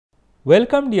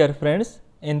Welcome dear friends.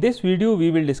 In this video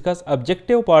we will discuss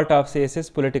objective part of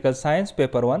CSS Political Science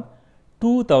Paper 1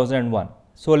 2001.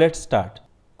 So let's start.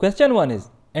 Question 1 is,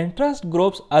 interest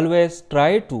groups always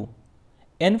try to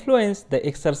influence the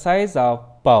exercise of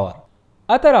power.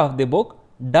 Author of the book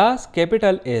Das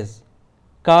Kapital is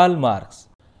Karl Marx.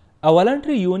 A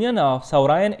voluntary union of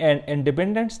sovereign and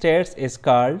independent states is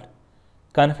called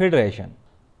Confederation.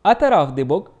 Author of the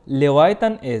book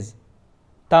Leviathan is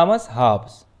Thomas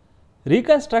Hobbes.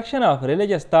 Reconstruction of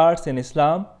religious thoughts in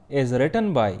Islam is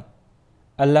written by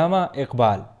Allama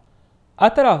Iqbal.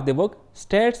 Author of the book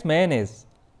Statesman is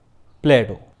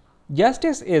Plato.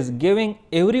 Justice is giving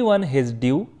everyone his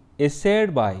due is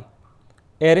said by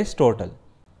Aristotle.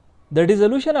 The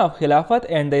dissolution of Khilafat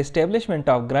and the establishment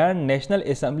of Grand National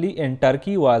Assembly in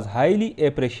Turkey was highly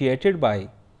appreciated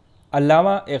by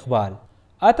Allama Iqbal.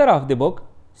 Author of the book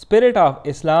Spirit of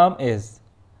Islam is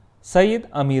Sayyid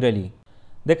Amir Ali.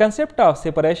 The concept of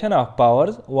separation of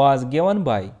powers was given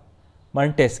by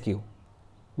Montesquieu.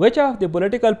 Which of the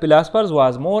political philosophers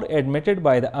was more admitted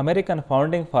by the American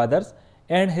founding fathers,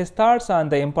 and his thoughts on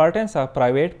the importance of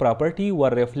private property were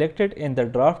reflected in the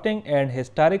drafting and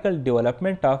historical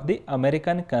development of the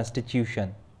American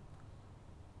Constitution?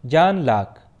 John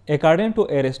Locke. According to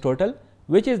Aristotle,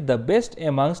 which is the best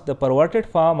amongst the perverted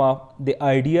form of the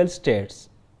ideal states?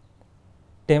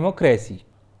 Democracy.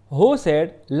 Who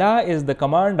said law is the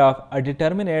command of a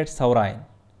determinate sovereign?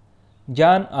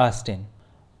 John Austin.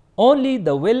 Only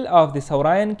the will of the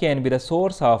sovereign can be the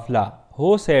source of law.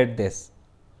 Who said this?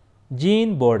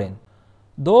 Jean Bodin.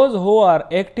 Those who are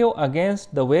active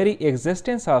against the very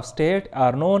existence of state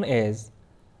are known as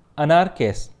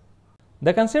anarchists.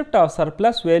 The concept of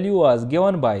surplus value was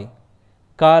given by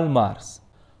Karl Marx.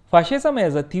 Fascism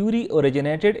as a theory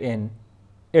originated in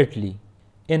Italy.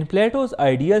 In Plato's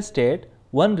ideal state,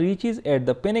 one reaches at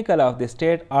the pinnacle of the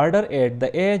state order at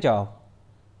the age of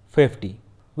 50.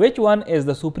 Which one is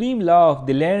the supreme law of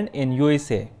the land in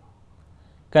USA?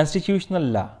 Constitutional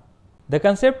law. The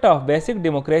concept of basic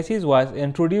democracies was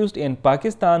introduced in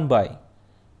Pakistan by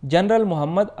General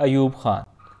Muhammad Ayub Khan.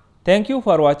 Thank you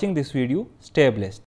for watching this video. Stay blessed.